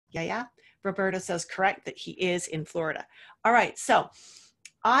Yeah. Roberto says correct that he is in Florida. All right, so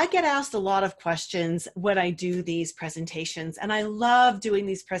I get asked a lot of questions when I do these presentations, and I love doing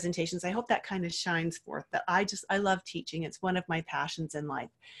these presentations. I hope that kind of shines forth that I love teaching. It's one of my passions in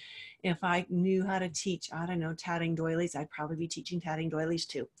life. If I knew how to teach, I don't know, tatting doilies, I'd probably be teaching tatting doilies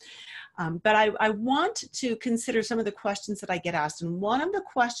too. But I want to consider some of the questions that I get asked. And one of the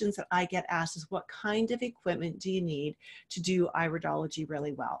questions that I get asked is, what kind of equipment do you need to do iridology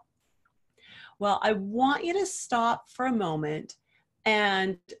really well? Well, I want you to stop for a moment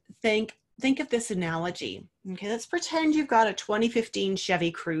and think of this analogy. Okay, let's pretend you've got a 2015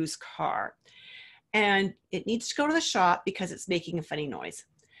 Chevy Cruze car and it needs to go to the shop because it's making a funny noise.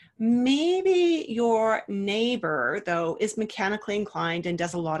 Maybe your neighbor, though, is mechanically inclined and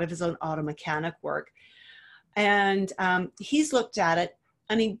does a lot of his own auto mechanic work. And he's looked at it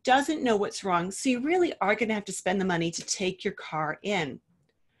and he doesn't know what's wrong. So you really are going to have to spend the money to take your car in.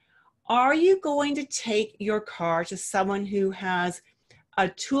 Are you going to take your car to someone who has a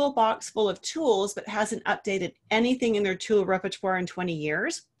toolbox full of tools but hasn't updated anything in their tool repertoire in 20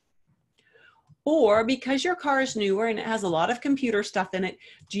 years? Or because your car is newer and it has a lot of computer stuff in it,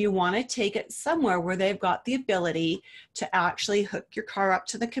 do you want to take it somewhere where they've got the ability to actually hook your car up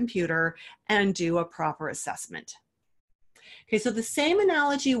to the computer and do a proper assessment? Okay, so the same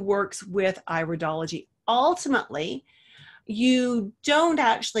analogy works with iridology. Ultimately, you don't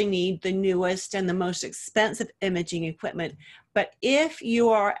actually need the newest and the most expensive imaging equipment, but if you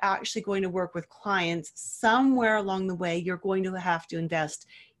are actually going to work with clients, somewhere along the way, you're going to have to invest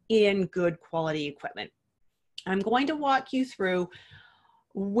in good quality equipment. I'm going to walk you through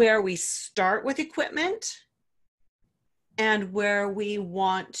where we start with equipment and where we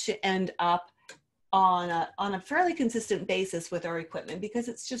want to end up on a fairly consistent basis with our equipment, because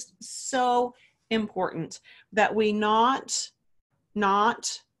it's just so important that we not, did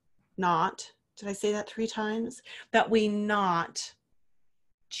I say that 3 times? That we not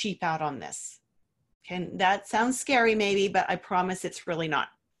cheap out on this. Okay, that sounds scary maybe, but I promise it's really not.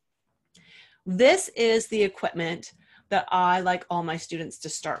 This is the equipment that I like all my students to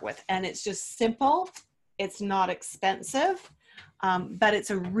start with. And it's just simple. It's not expensive, but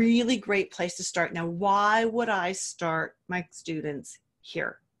it's a really great place to start. Now, why would I start my students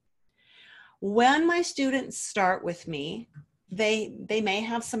here? When my students start with me, they may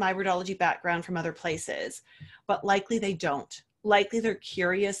have some iridology background from other places, but likely they don't. Likely they're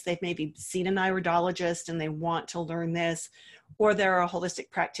curious. They've maybe seen an iridologist and they want to learn this, or they're a holistic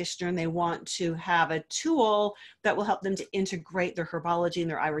practitioner and they want to have a tool that will help them to integrate their herbology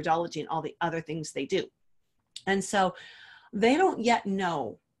and their iridology and all the other things they do. And so they don't yet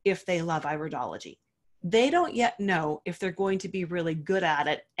know if they love iridology. They don't yet know if they're going to be really good at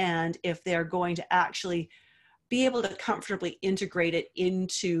it and if they're going to actually be able to comfortably integrate it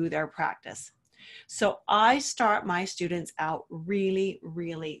into their practice. So I start my students out really,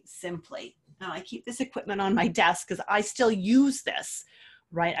 really simply. Now I keep this equipment on my desk because I still use this,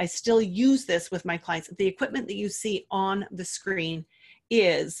 right? I still use this with my clients. The equipment that you see on the screen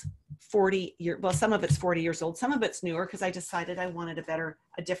is 40 years, well, some of it's 40 years old, some of it's newer because I decided I wanted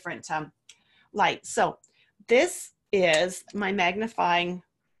a different light. So this is my magnifying,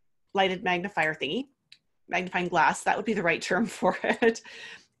 lighted magnifier thingy, magnifying glass, that would be the right term for it.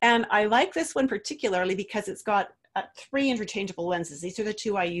 And I like this one particularly because it's got 3 interchangeable lenses. These are the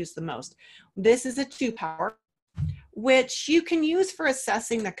 2 I use the most. This is a 2 power, which you can use for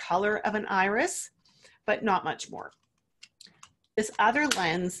assessing the color of an iris, but not much more. This other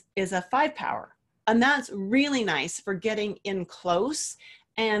lens is a 5 power, and that's really nice for getting in close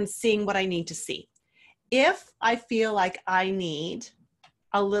and seeing what I need to see. If I feel like I need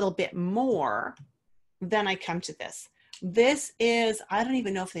a little bit more, then I come to this. This is, I don't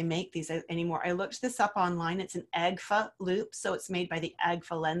even know if they make these anymore. I looked this up online. It's an AGFA loop, so it's made by the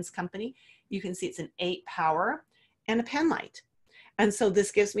AGFA lens company. You can see it's an 8 power and a pen light. And so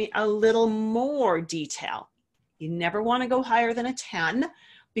this gives me a little more detail. You never want to go higher than a 10,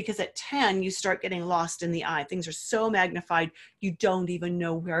 because at 10, you start getting lost in the eye. Things are so magnified, you don't even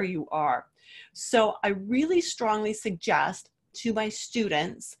know where you are. So I really strongly suggest to my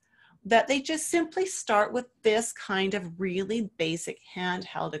students that they just simply start with this kind of really basic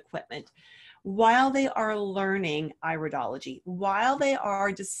handheld equipment while they are learning iridology, while they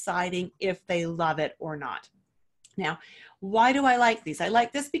are deciding if they love it or not. Now, why do I like these? I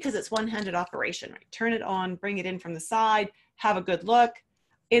like this because it's one-handed operation, right? Turn it on, bring it in from the side, have a good look.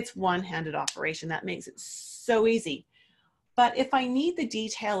 It's one-handed operation. That makes it so easy. But if I need the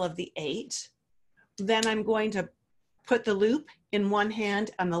detail of the 8, then I'm going to put the loop in one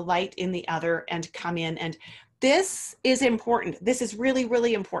hand and the light in the other and come in. And This is important. This is really,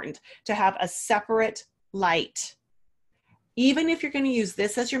 really important to have a separate light. Even if you're going to use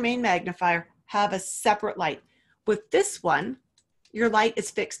this as your main magnifier, have a separate light. With this one, your light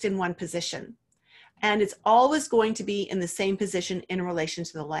is fixed in one position, and it's always going to be in the same position in relation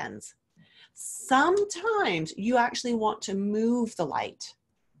to the lens. Sometimes you actually want to move the light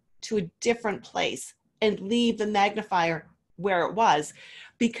to a different place and leave the magnifier where it was,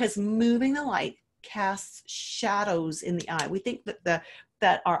 because moving the light casts shadows in the eye. We think that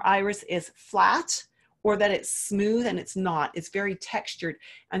that our iris is flat or that it's smooth, and it's not. It's very textured,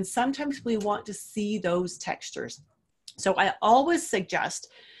 and sometimes we want to see those textures. So I always suggest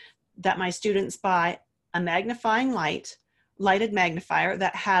that my students buy a magnifying lighted magnifier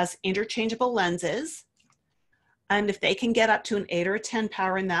that has interchangeable lenses, and if they can get up to an 8 or a 10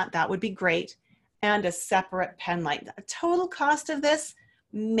 power in that, that would be great, and a separate pen light. The total cost of this,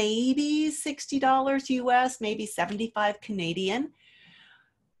 maybe $60 US, maybe 75 Canadian.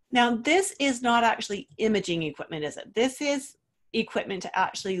 Now, this is not actually imaging equipment, is it? This is equipment to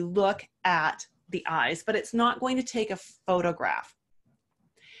actually look at the eyes, but it's not going to take a photograph.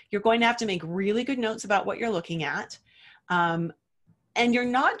 You're going to have to make really good notes about what you're looking at. And you're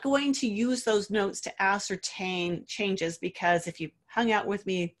not going to use those notes to ascertain changes, because if you hung out with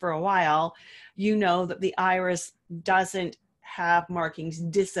me for a while, you know that the iris doesn't have markings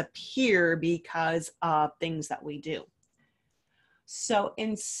disappear because of things that we do. So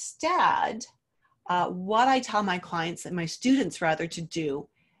instead, what I tell my clients and my students rather to do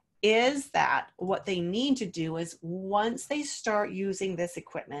is that what they need to do is, once they start using this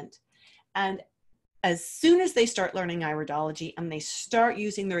equipment, and as soon as they start learning iridology and they start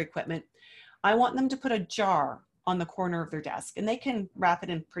using their equipment, I want them to put a jar on the corner of their desk, and they can wrap it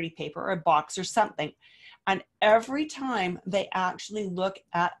in pretty paper or a box or something. And every time they actually look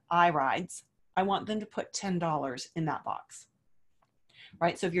at irides, I want them to put $10 in that box.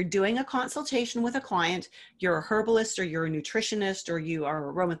 Right? So if you're doing a consultation with a client, you're a herbalist or you're a nutritionist or you are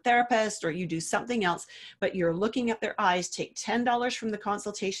a aromatherapist or you do something else, but you're looking at their eyes, take $10 from the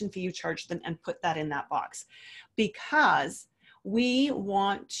consultation fee you charge them and put that in that box, because we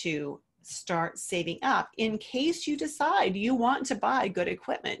want to start saving up in case you decide you want to buy good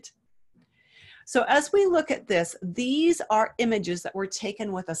equipment. So as we look at this, these are images that were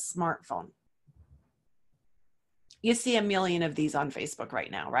taken with a smartphone. You see a million of these on Facebook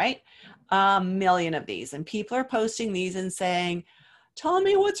right now, right? A million of these. And people are posting these and saying, tell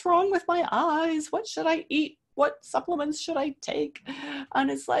me what's wrong with my eyes. What should I eat? What supplements should I take?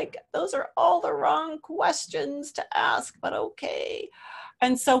 And it's like, those are all the wrong questions to ask, but okay.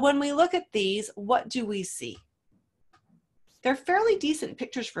 And so when we look at these, what do we see? They're fairly decent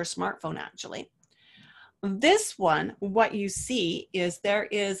pictures for a smartphone, actually. This one, what you see is there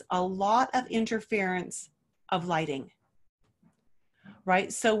is a lot of interference of lighting,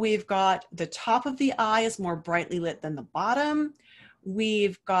 right? So we've got the top of the eye is more brightly lit than the bottom.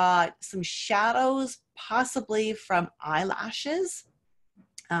 We've got some shadows, possibly from eyelashes.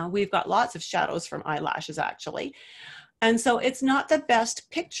 We've got lots of shadows from eyelashes, actually. And so it's not the best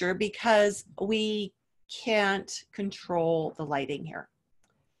picture because we can't control the lighting here.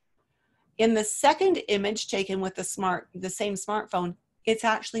 In the second image taken with the same smartphone, it's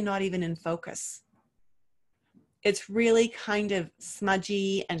actually not even in focus. It's really kind of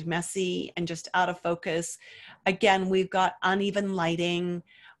smudgy and messy and just out of focus. Again, we've got uneven lighting.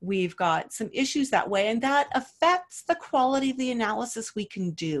 We've got some issues that way, and that affects the quality of the analysis we can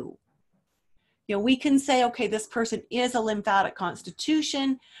do. You know, we can say, okay, this person is a lymphatic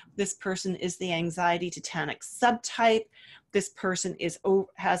constitution. This person is the anxiety to tannic subtype. This person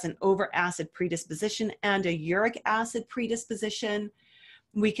has an over-acid predisposition and a uric acid predisposition.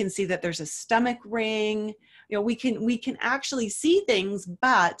 We can see that there's a stomach ring. You know, we can actually see things,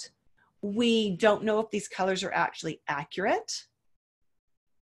 but we don't know if these colors are actually accurate.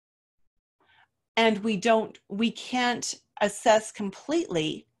 And we can't assess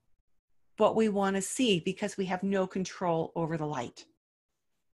completely what we want to see because we have no control over the light.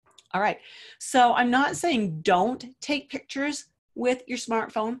 All right, so I'm not saying don't take pictures with your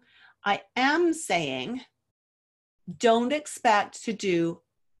smartphone. I am saying don't expect to do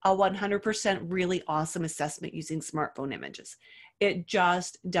a 100% really awesome assessment using smartphone images. It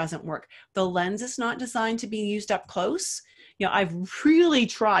just doesn't work. The lens is not designed to be used up close. You know, I've really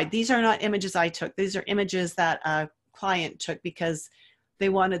tried. These are not images I took. These are images that a client took because they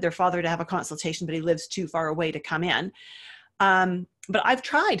wanted their father to have a consultation, but he lives too far away to come in. But I've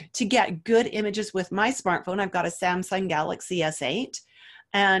tried to get good images with my smartphone. I've got a Samsung Galaxy S8,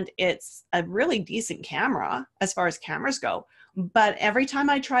 and it's a really decent camera as far as cameras go. But every time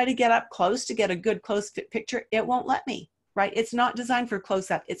I try to get up close to get a good close picture, it won't let me, right? It's not designed for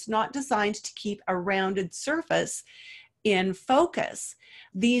close up. It's not designed to keep a rounded surface in focus.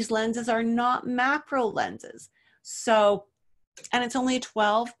 These lenses are not macro lenses. So, and it's only a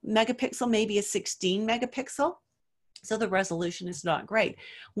 12 megapixel, maybe a 16 megapixel. So the resolution is not great.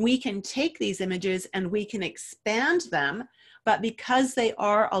 We can take these images and we can expand them, but because they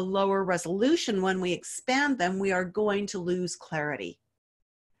are a lower resolution, when we expand them, we are going to lose clarity.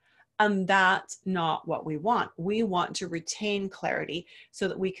 And that's not what we want. We want to retain clarity so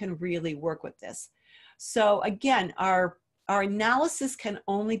that we can really work with this. So again, our analysis can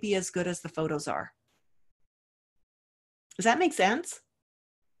only be as good as the photos are. Does that make sense?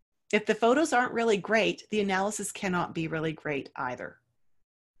 If the photos aren't really great, the analysis cannot be really great either.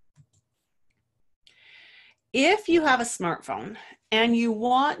 If you have a smartphone and you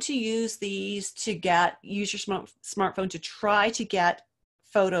want to use these to use your smartphone to try to get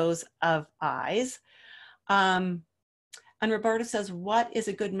photos of eyes, and Roberta says, what is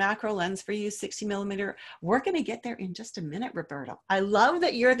a good macro lens for you, 60 millimeter? We're going to get there in just a minute, Roberta. I love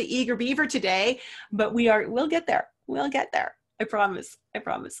that you're the eager beaver today, but we'll get there. We'll get there. I promise. I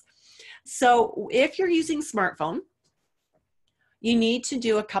promise. So if you're using smartphone, you need to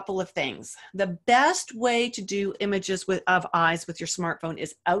do a couple of things. The best way to do images of eyes with your smartphone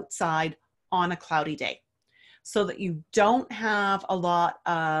is outside on a cloudy day, so that you don't have a lot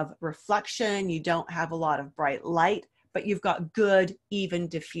of reflection, you don't have a lot of bright light, but you've got good, even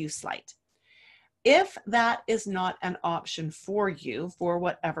diffuse light. If that is not an option for you for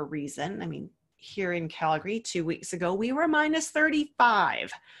whatever reason, I mean, here in Calgary 2 weeks ago, we were minus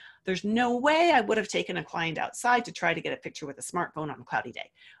 35. There's no way I would have taken a client outside to try to get a picture with a smartphone on a cloudy day.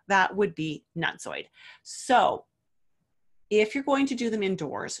 That would be nutsoid. So if you're going to do them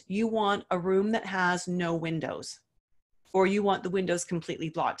indoors, you want a room that has no windows, or you want the windows completely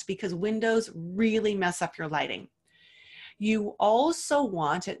blocked, because windows really mess up your lighting. You also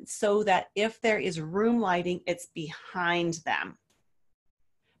want it so that if there is room lighting, it's behind them.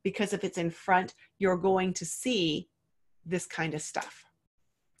 Because if it's in front, you're going to see this kind of stuff.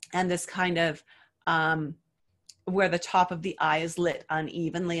 And this kind of where the top of the eye is lit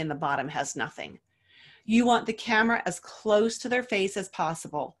unevenly and the bottom has nothing. You want the camera as close to their face as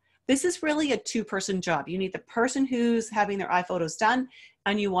possible. This is really a two-person job. You need the person who's having their eye photos done,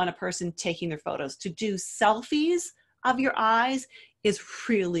 and you want a person taking their photos. To do selfies of your eyes is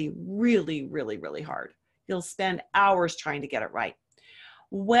really, really, really, really hard. You'll spend hours trying to get it right.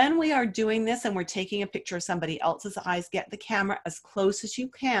 When we are doing this and we're taking a picture of somebody else's eyes, get the camera as close as you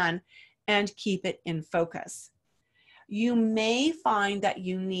can and keep it in focus. You may find that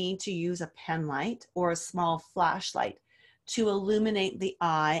you need to use a pen light or a small flashlight to illuminate the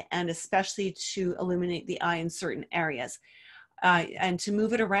eye, and especially to illuminate the eye in certain areas, and to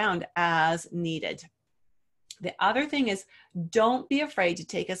move it around as needed. The other thing is, don't be afraid to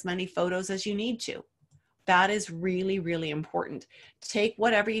take as many photos as you need to. That is really, really important. Take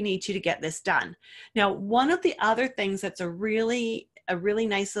whatever you need to get this done. Now, one of the other things that's a really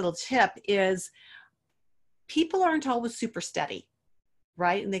nice little tip is people aren't always super steady,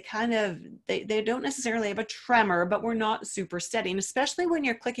 right? And they don't necessarily have a tremor, but we're not super steady. And especially when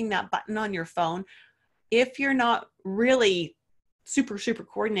you're clicking that button on your phone, if you're not really super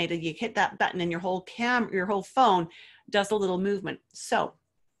coordinated, you hit that button and your whole phone does a little movement. So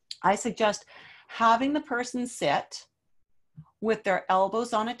I suggest having the person sit with their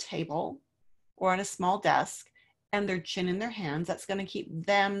elbows on a table or on a small desk and their chin in their hands. That's going to keep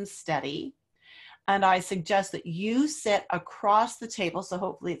them steady. And I suggest that you sit across the table, so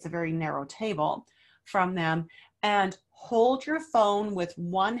hopefully it's a very narrow table from them, and hold your phone with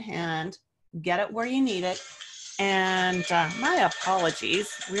one hand, get it where you need it. And my apologies,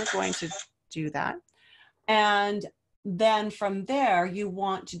 we're going to do that. And then from there, you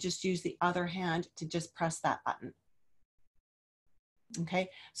want to just use the other hand to just press that button. Okay,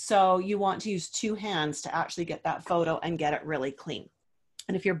 so you want to use two hands to actually get that photo and get it really clean.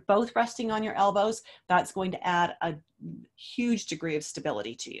 And if you're both resting on your elbows, that's going to add a huge degree of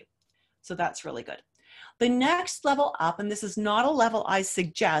stability to you. So that's really good. The next level up, and this is not a level I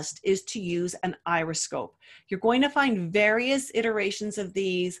suggest, is to use an iriscope. You're going to find various iterations of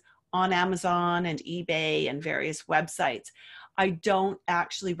these on Amazon and eBay and various websites. I don't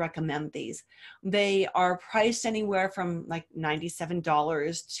actually recommend these. They are priced anywhere from like $97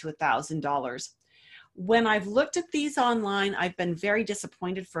 to $1,000. When I've looked at these online, I've been very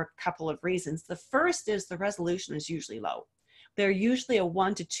disappointed for a couple of reasons. The first is the resolution is usually low. They're usually a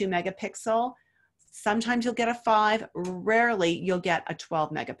 1 to 2 megapixel. Sometimes you'll get a 5, rarely you'll get a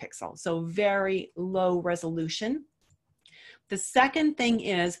 12 megapixel. So very low resolution. The second thing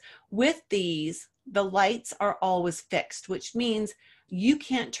is, with these, the lights are always fixed, which means you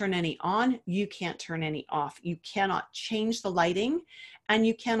can't turn any on, you can't turn any off. You cannot change the lighting, and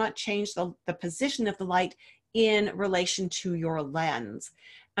you cannot change the position of the light in relation to your lens.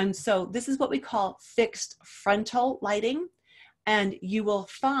 And so this is what we call fixed frontal lighting. And you will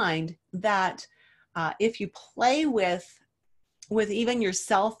find that if you play with even your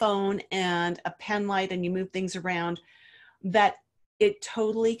cell phone and a pen light and you move things around, that it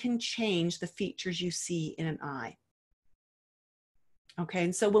totally can change the features you see in an eye. Okay,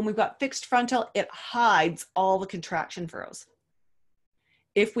 and so when we've got fixed frontal, it hides all the contraction furrows.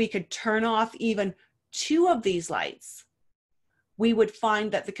 If we could turn off even 2 of these lights, we would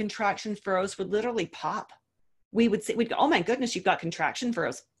find that the contraction furrows would literally pop. We'd go, oh my goodness, you've got contraction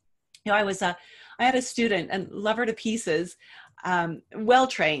furrows. You know, I had a student, and love her to pieces,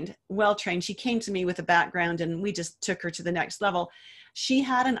 well-trained. She came to me with a background and we just took her to the next level. She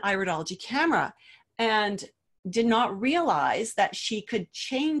had an iridology camera and did not realize that she could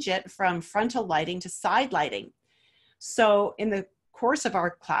change it from frontal lighting to side lighting. So in the course of our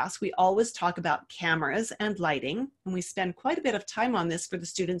class, we always talk about cameras and lighting, and we spend quite a bit of time on this for the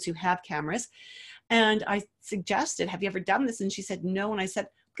students who have cameras. And I suggested, have you ever done this? And she said, no. And I said,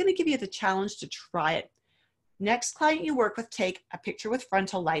 I'm going to give you the challenge to try it. Next client you work with, take a picture with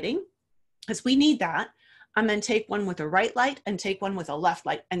frontal lighting, because we need that. And then take one with a right light and take one with a left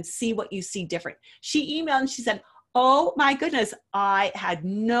light and see what you see different. She emailed and she said, oh my goodness, I had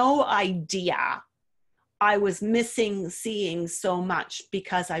no idea I was missing seeing so much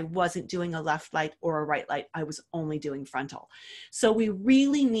because I wasn't doing a left light or a right light. I was only doing frontal. So we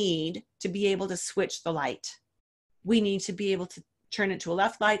really need to be able to switch the light. We need to be able to turn it to a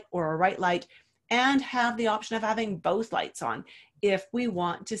left light or a right light and have the option of having both lights on if we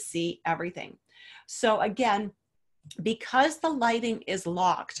want to see everything. So again, because the lighting is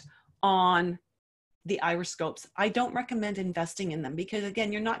locked on the Iriscopes, I don't recommend investing in them, because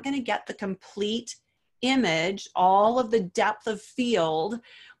again, you're not going to get the complete image, all of the depth of field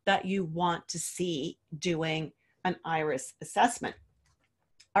that you want to see doing an iris assessment.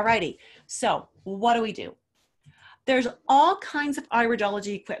 Alrighty, so what do? There's all kinds of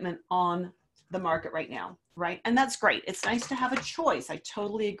iridology equipment on the market right now, right? And that's great. It's nice to have a choice. I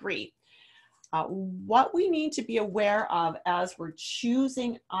totally agree. What we need to be aware of as we're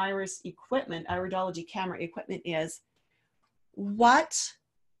choosing iris equipment, iridology camera equipment, is what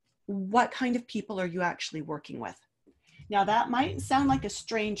kind of people are you actually working with? Now that might sound like a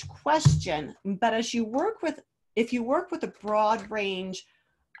strange question, but as you work with, if you work with a broad range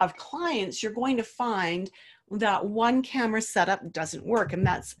of clients, you're going to find that one camera setup doesn't work, and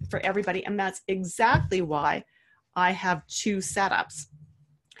that's for everybody. And that's exactly why I have 2 setups.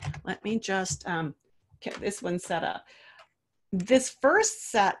 Let me just get this one set up. This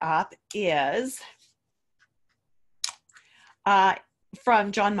first setup is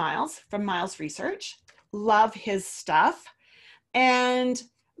from John Miles, from Miles Research. Love his stuff. And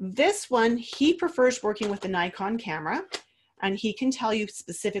this one, he prefers working with the Nikon camera, and he can tell you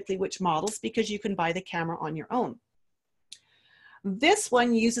specifically which models, because you can buy the camera on your own. This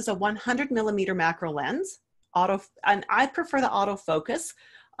one uses a 100mm macro lens, and I prefer the autofocus,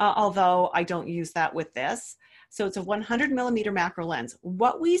 although I don't use that with this. So it's a 100mm macro lens.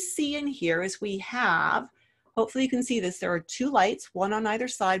 What we see in here is we have, hopefully you can see this, there are 2 lights, one on either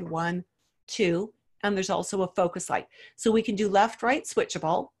side, 1, 2, and there's also a focus light. So we can do left, right,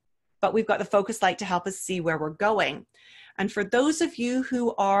 switchable, but we've got the focus light to help us see where we're going. And for those of you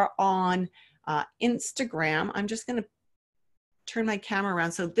who are on Instagram, I'm just going to turn my camera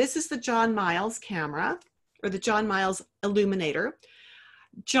around. So this is the John Miles camera, or the John Miles illuminator.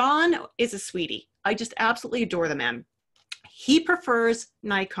 John is a sweetie. I just absolutely adore the man. He prefers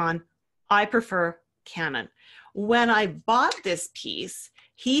Nikon. I prefer Canon. When I bought this piece,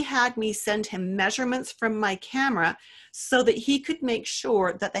 he had me send him measurements from my camera so that he could make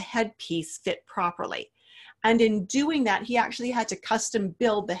sure that the headpiece fit properly. And in doing that, he actually had to custom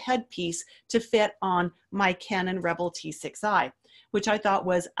build the headpiece to fit on my Canon Rebel T6i, which I thought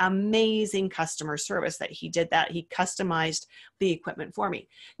was amazing customer service that he did that. He customized the equipment for me.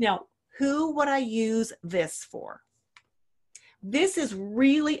 Now, who would I use this for? This is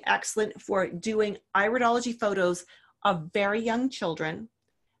really excellent for doing iridology photos of very young children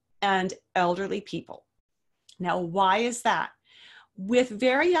and elderly people. Now, why is that? With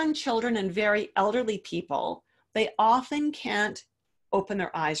very young children and very elderly people, they often can't open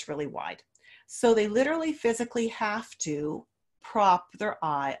their eyes really wide. So they literally physically have to prop their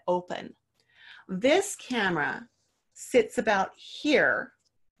eye open. This camera sits about here.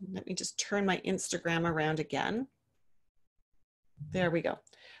 Let me just turn my Instagram around again. There we go.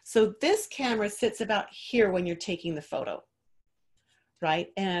 So this camera sits about here when you're taking the photo, right?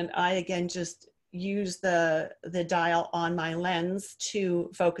 And I, again, just use the dial on my lens to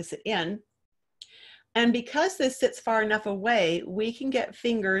focus it in. And because this sits far enough away, we can get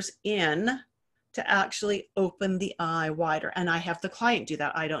fingers in to actually open the eye wider. And I have the client do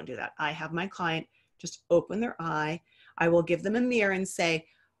that. I don't do that. I have my client just open their eye. I will give them a mirror and say,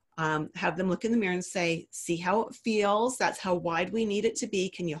 have them look in the mirror and say, see how it feels. That's how wide we need it to be.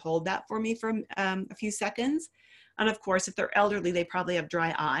 Can you hold that for me for a few seconds? And of course, if they're elderly, they probably have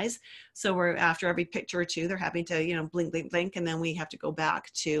dry eyes. So we're, after every picture or two, they're having to, you know, blink, blink, blink. And then we have to go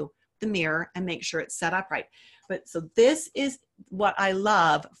back to the mirror and make sure it's set up right. But so this is what I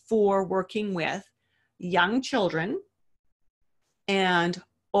love for working with young children and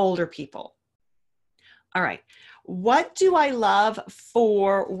older people. All right. What do I love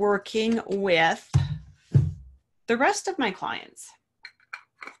for working with the rest of my clients?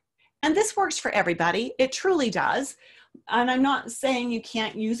 And this works for everybody. It truly does. And I'm not saying you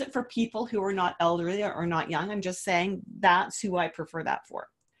can't use it for people who are not elderly or not young. I'm just saying that's who I prefer that for.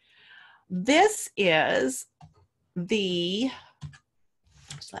 This is the,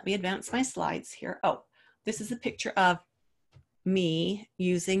 just let me advance my slides here. Oh, this is a picture of me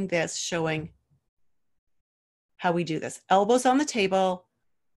using this, showing how we do this. Elbows on the table,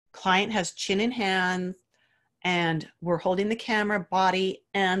 client has chin in hand, and we're holding the camera, body,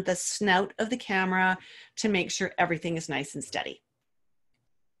 and the snout of the camera to make sure everything is nice and steady.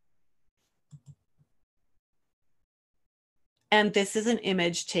 And this is an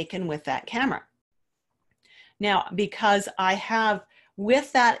image taken with that camera. Now, because I have,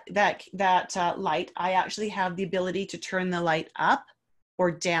 with that light, I actually have the ability to turn the light up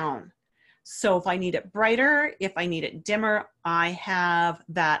or down. So if I need it brighter, if I need it dimmer, I have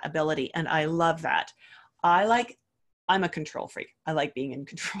that ability, and I love that. I'm a control freak. I like being in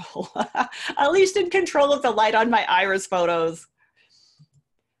control, at least in control of the light on my iris photos.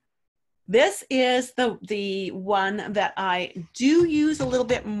 This is the one that I do use a little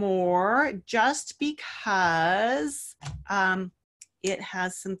bit more just because it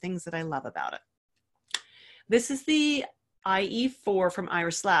has some things that I love about it. This is the IE4 from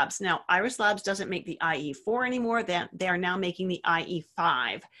Iris Labs. Now, Iris Labs doesn't make the IE4 anymore. They are now making the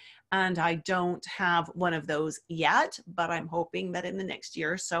IE5. And I don't have one of those yet, but I'm hoping that in the next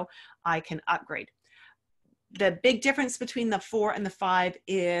year or so I can upgrade. The big difference between the 4 and the 5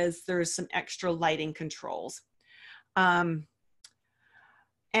 is there's some extra lighting controls. And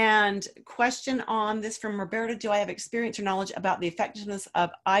question on this from Roberta, do I have experience or knowledge about the effectiveness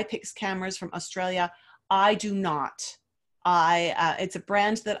of iPix cameras from Australia? I do not. It's a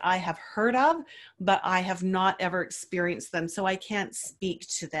brand that I have heard of, but I have not ever experienced them. So I can't speak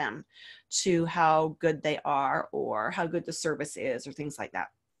to them, to how good they are or how good the service is or things like that.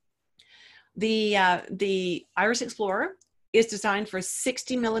 The Iris Explorer is designed for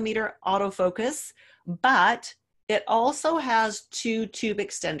 60mm autofocus, but it also has 2 tube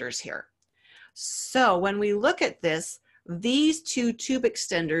extenders here. So when we look at this, these 2 tube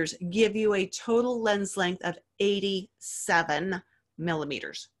extenders give you a total lens length of 87mm.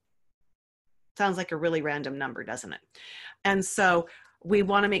 Sounds like a really random number, doesn't it? And so we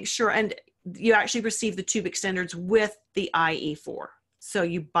want to make sure, and you actually receive the tube extenders with the IE4. So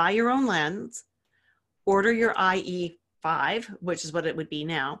you buy your own lens, order your IE5, which is what it would be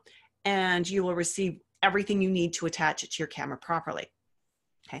now, and you will receive everything you need to attach it to your camera properly.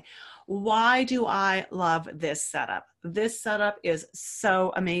 Okay. Why do I love this setup? This setup is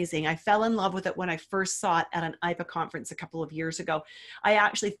so amazing. I fell in love with it when I first saw it at an IPA conference a couple of years ago. I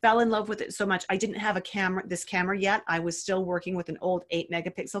actually fell in love with it so much. I didn't have this camera yet. I was still working with an old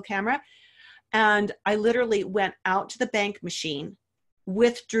 8-megapixel camera. And I literally went out to the bank machine,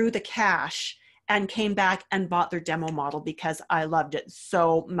 withdrew the cash, and came back and bought their demo model because I loved it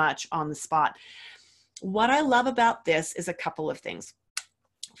so much on the spot. What I love about this is a couple of things.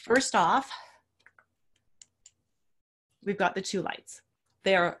 First off, we've got the 2 lights.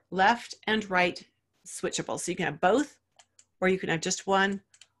 They're left and right switchable. So you can have both, or you can have just one,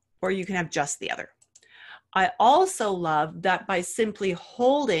 or you can have just the other. I also love that by simply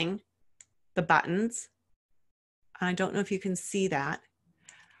holding the buttons, and I don't know if you can see that,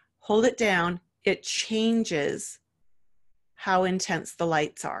 hold it down, it changes how intense the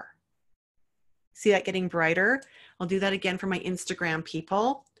lights are. See that getting brighter? I'll do that again for my Instagram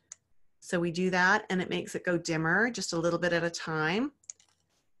people. So we do that and it makes it go dimmer just a little bit at a time.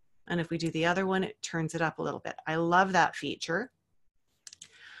 And if we do the other one, it turns it up a little bit. I love that feature.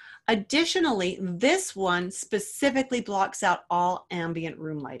 Additionally, this one specifically blocks out all ambient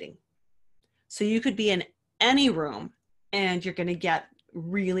room lighting. So you could be in any room and you're going to get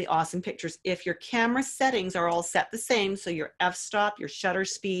really awesome pictures. If your camera settings are all set the same, so your f-stop, your shutter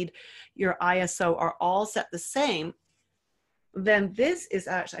speed, your ISO are all set the same, then this is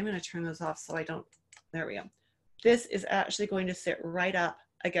actually, I'm going to turn those off so I don't, there we go. This is actually going to sit right up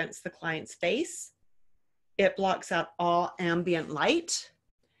against the client's face. It blocks out all ambient light,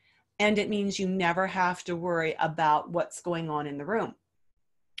 and it means you never have to worry about what's going on in the room,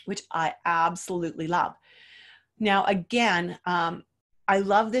 which I absolutely love. Now, again, I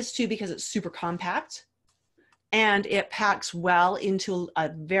love this too because it's super compact and it packs well into a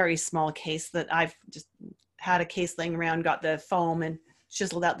very small case that I've just had a case laying around, got the foam and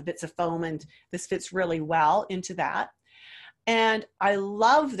chiseled out the bits of foam, and this fits really well into that. And I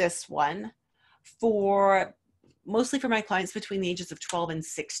love this one for mostly for my clients between the ages of 12 and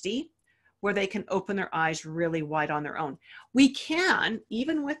 60, where they can open their eyes really wide on their own. We can,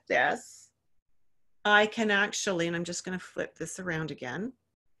 even with this, I can actually, and I'm just going to flip this around again.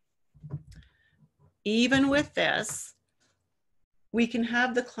 Even with this, we can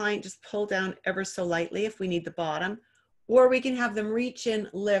have the client just pull down ever so lightly if we need the bottom, or we can have them reach in,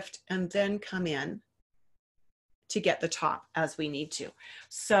 lift, and then come in to get the top as we need to.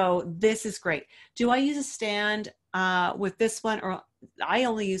 So this is great. Do I use a stand with this one, or I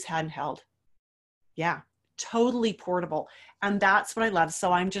only use handheld? Yeah, totally portable. And that's what I love.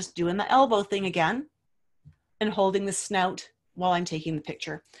 So I'm just doing the elbow thing again and holding the snout while I'm taking the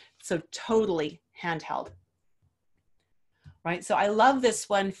picture. So totally handheld. Right, so I love this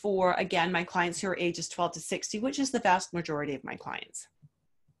one for, again, my clients who are ages 12 to 60, which is the vast majority of my clients.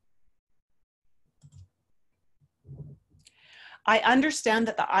 I understand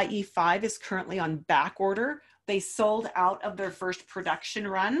that the IE5 is currently on back order. They sold out of their first production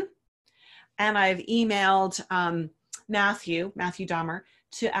run. And I've emailed Matthew Dahmer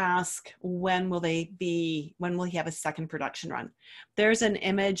to ask when will he have a second production run. There's an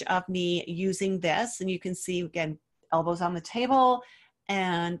image of me using this, and you can see, again, elbows on the table,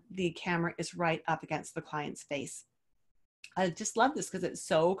 and the camera is right up against the client's face. I just love this because it's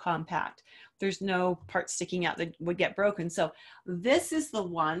so compact. There's no part sticking out that would get broken. So this is the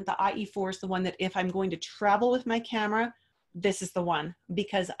one, the IE4 is the one that if I'm going to travel with my camera, this is the one,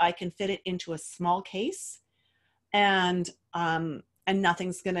 because I can fit it into a small case and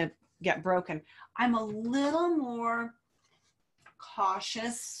nothing's gonna get broken. I'm a little more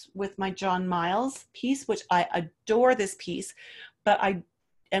cautious with my John Miles piece, which I adore this piece, but I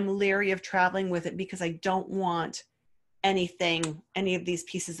am leery of traveling with it because I don't want any of these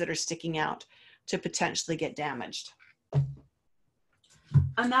pieces that are sticking out to potentially get damaged.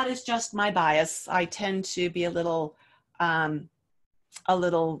 And that is just my bias. I tend to be a little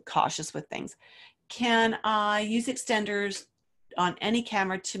cautious with things. Can I use extenders on any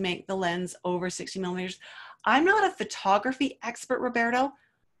camera to make the lens over 60 millimeters? I'm not a photography expert, Roberto.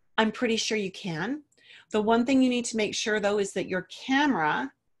 I'm pretty sure you can. The one thing you need to make sure though is that your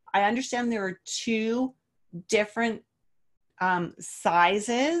camera, I understand there are two different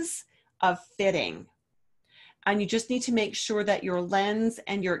sizes of fitting, and you just need to make sure that your lens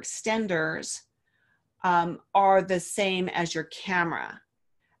and your extenders are the same as your camera,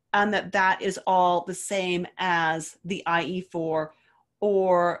 and that is all the same as the IE4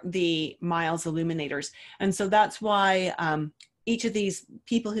 or the Miles illuminators. And so that's why each of these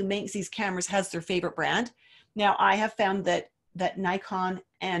people who makes these cameras has their favorite brand. Now I have found that Nikon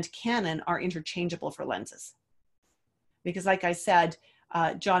and Canon are interchangeable for lenses, because like I said,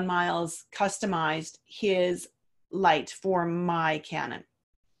 John Miles customized his light for my Canon.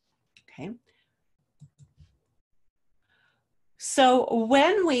 Okay. So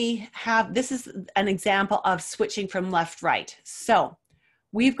when we have, this is an example of switching from left, right. So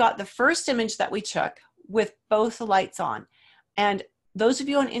we've got the first image that we took with both the lights on. And those of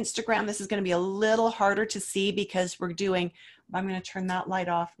you on Instagram, this is going to be a little harder to see because we're doing, I'm going to turn that light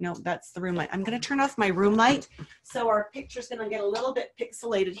off. No, that's the room light. I'm going to turn off my room light. So our picture's going to get a little bit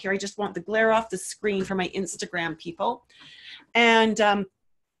pixelated here. I just want the glare off the screen for my Instagram people. And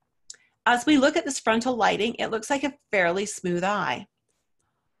as we look at this frontal lighting, it looks like a fairly smooth eye.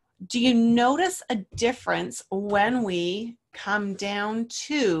 Do you notice a difference when we come down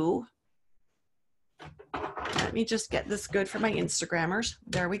to, let me just get this good for my Instagrammers.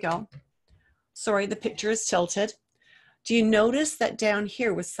 There we go. Sorry, the picture is tilted. Do you notice that down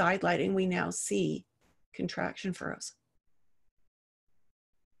here with side lighting, we now see contraction furrows?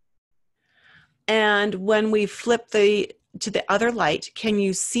 And when we flip to the other light, can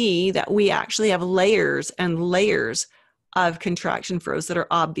you see that we actually have layers and layers of contraction furrows that are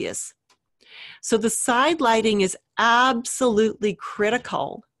obvious? So the side lighting is absolutely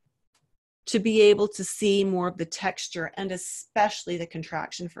critical to be able to see more of the texture and especially the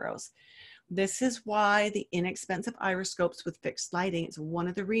contraction furrows. This is why the inexpensive Iriscopes with fixed lighting is one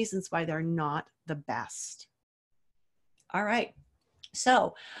of the reasons why they're not the best. All right.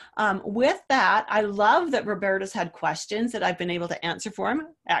 So with that, I love that Roberta's had questions that I've been able to answer for him.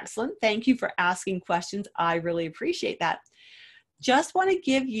 Excellent. Thank you for asking questions. I really appreciate that. Just want to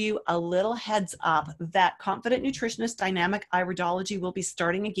give you a little heads up that Confident Nutritionist Dynamic Iridology will be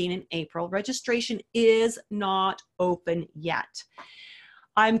starting again in April. Registration is not open yet.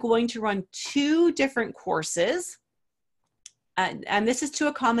 I'm going to run 2 different courses, and this is to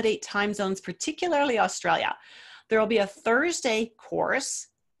accommodate time zones, particularly Australia. There will be a Thursday course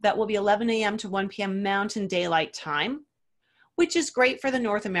that will be 11 a.m. to 1 p.m. Mountain Daylight Time, which is great for the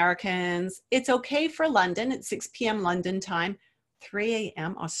North Americans. It's okay for London at 6 p.m. London time, 3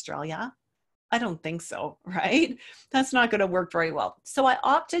 a.m. Australia. I don't think so, right? That's not going to work very well. So I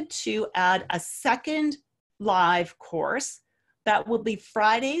opted to add a second live course that will be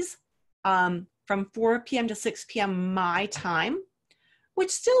Fridays from 4 p.m. to 6 p.m. my time,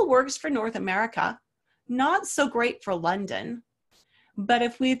 which still works for North America. Not so great for London, but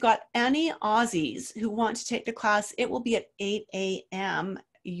if we've got any Aussies who want to take the class, it will be at 8 a.m.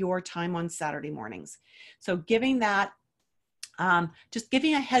 your time on Saturday mornings. So giving that, just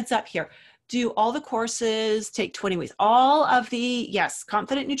giving a heads up here. Do all the courses take 20 weeks? All of the, yes,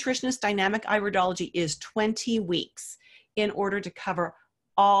 Confident Nutritionist Dynamic Iridology is 20 weeks in order to cover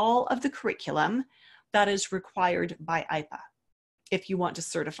all of the curriculum that is required by IPA if you want to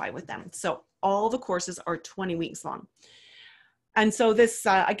certify with them. So all the courses are 20 weeks long. And so this,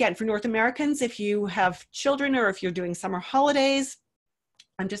 again, for North Americans, if you have children or if you're doing summer holidays,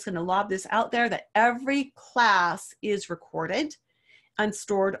 I'm just going to lob this out there that every class is recorded and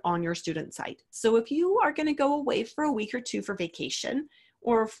stored on your student site. So if you are going to go away for a week or 2 for vacation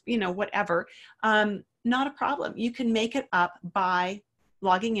or, you know, whatever, not a problem. You can make it up by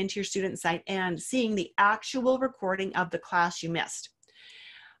logging into your student site and seeing the actual recording of the class you missed.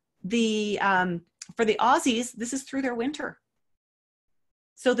 For the Aussies, this is through their winter.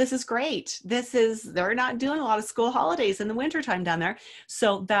 So this is great. They're not doing a lot of school holidays in the wintertime down there.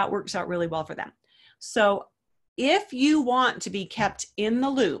 So that works out really well for them. So if you want to be kept in the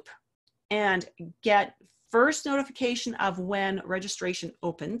loop and get first notification of when registration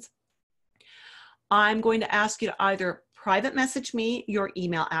opens, I'm going to ask you to either private message me your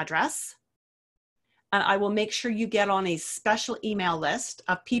email address, and I will make sure you get on a special email list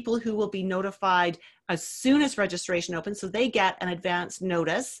of people who will be notified as soon as registration opens, so they get an advance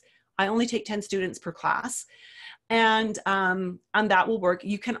notice. I only take 10 students per class, and that will work.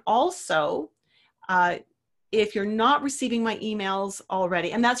 You can also, if you're not receiving my emails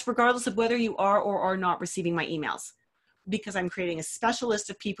already, and that's regardless of whether you are or are not receiving my emails, because I'm creating a special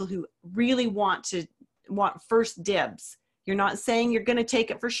list of people who really want first dibs. You're not saying you're going to take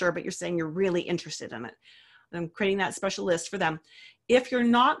it for sure, but you're saying you're really interested in it. I'm creating that special list for them. If you're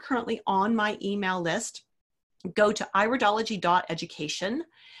not currently on my email list, go to iridology.education,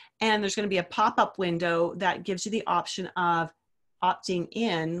 and there's going to be a pop-up window that gives you the option of opting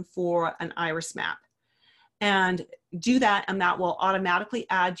in for an iris map. And do that, and that will automatically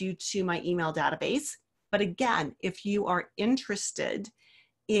add you to my email database. But again, if you are interested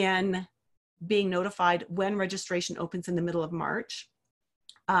in being notified when registration opens in the middle of March,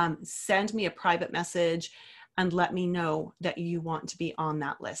 send me a private message and let me know that you want to be on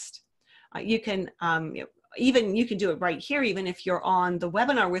that list. You can you can do it right here. Even if you're on the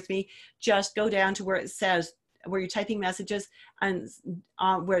webinar with me, just go down to where it says, where you're typing messages, and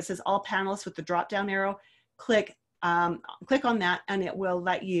where it says all panelists with the drop down arrow, click on that, and it will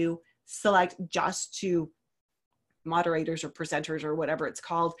let you select just to moderators or presenters or whatever it's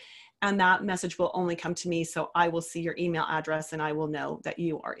called. And that message will only come to me. So I will see your email address and I will know that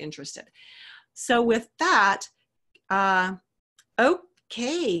you are interested. So with that,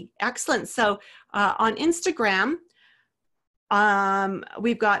 okay, excellent. So on Instagram,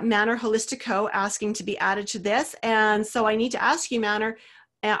 we've got Manor Holistico asking to be added to this. And so I need to ask you, Manor,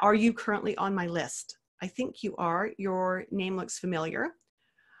 are you currently on my list? I think you are. Your name looks familiar.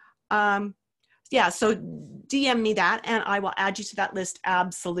 Yeah, so DM me that and I will add you to that list.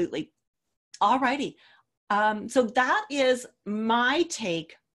 Absolutely. All righty. So that is my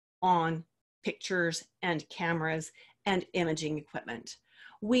take on pictures and cameras and imaging equipment.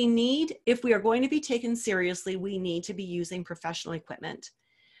 We need, if we are going to be taken seriously, we need to be using professional equipment.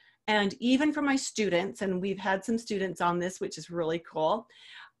 And even for my students, and we've had some students on this, which is really cool,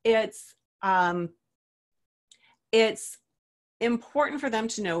 it's important for them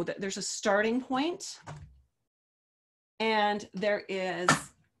to know that there's a starting point and there is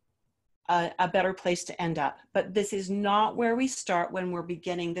a better place to end up. But this is not where we start when we're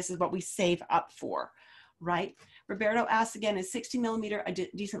beginning. This is what we save up for, right? Roberto asks again, is 60 millimeter a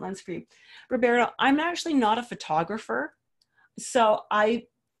decent lens for you? Roberto, I'm actually not a photographer, so I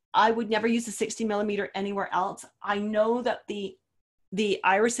would never use a 60 millimeter anywhere else. I know that the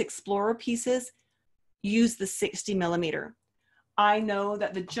Iris Explorer pieces use the 60 millimeter. I know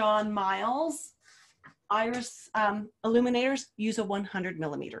that the John Miles Iris illuminators use a 100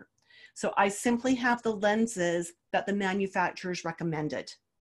 millimeter. So I simply have the lenses that the manufacturers recommended.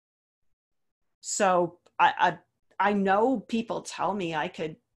 So I know people tell me I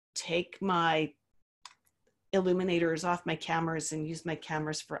could take my illuminators off my cameras and use my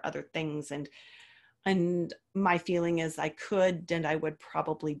cameras for other things. And my feeling is I could, and I would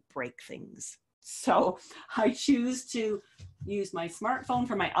probably break things. So I choose to use my smartphone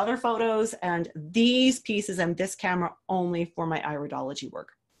for my other photos and these pieces and this camera only for my iridology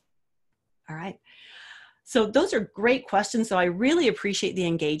work. All right. So those are great questions. So I really appreciate the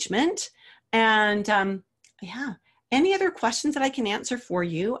engagement. And yeah, any other questions that I can answer for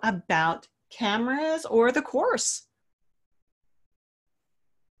you about cameras or the course?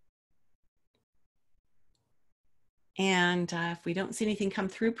 And if we don't see anything come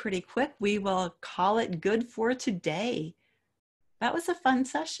through pretty quick, we will call it good for today. That was a fun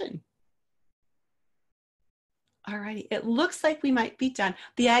session. All righty, it looks like we might be done.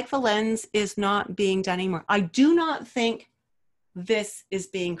 The Agfa lens is not being done anymore. I do not think this is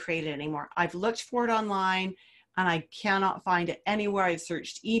being created anymore. I've looked for it online and I cannot find it anywhere. I've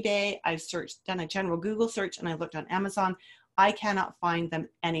searched eBay, I've done a general Google search, and I looked on Amazon. I cannot find them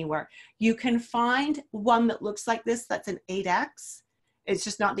anywhere. You can find one that looks like this, that's an 8X. It's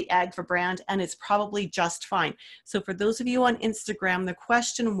just not the Agfa brand, and it's probably just fine. So for those of you on Instagram, the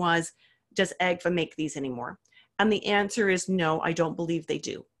question was, does Agfa make these anymore? And the answer is no, I don't believe they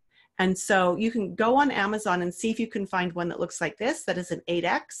do. And so you can go on Amazon and see if you can find one that looks like this, that is an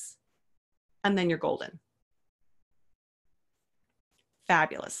 8X, and then you're golden.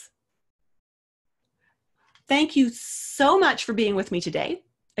 Fabulous. Thank you so much for being with me today.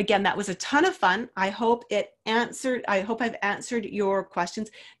 Again, that was a ton of fun. I hope I've answered your questions.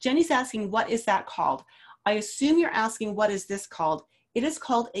 Jenny's asking, what is that called? I assume you're asking, what is this called? It is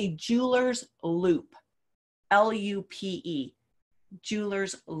called a jeweler's loupe, L-U-P-E,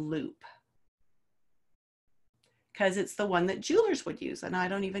 jeweler's loupe. Because it's the one that jewelers would use, and I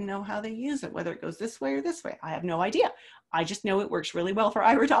don't even know how they use it, whether it goes this way or this way. I have no idea. I just know it works really well for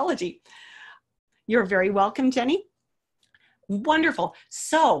iridology. You're very welcome, Jenny. Wonderful.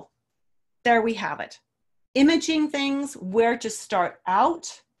 So there we have it. Imaging things, where to start out,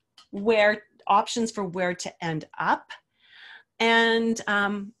 options for where to end up. And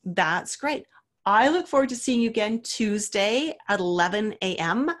that's great. I look forward to seeing you again Tuesday at 11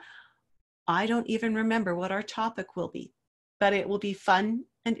 a.m. I don't even remember what our topic will be, but it will be fun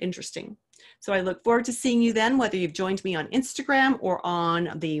and interesting. So I look forward to seeing you then, whether you've joined me on Instagram or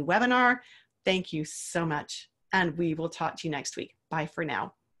on the webinar. Thank you so much. And we will talk to you next week. Bye for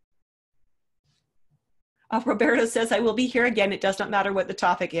now. Roberto says, I will be here again. It does not matter what the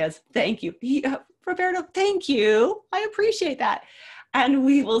topic is. Thank you. Roberto, thank you. I appreciate that. And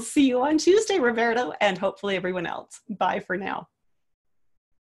we will see you on Tuesday, Roberto, and hopefully everyone else. Bye for now.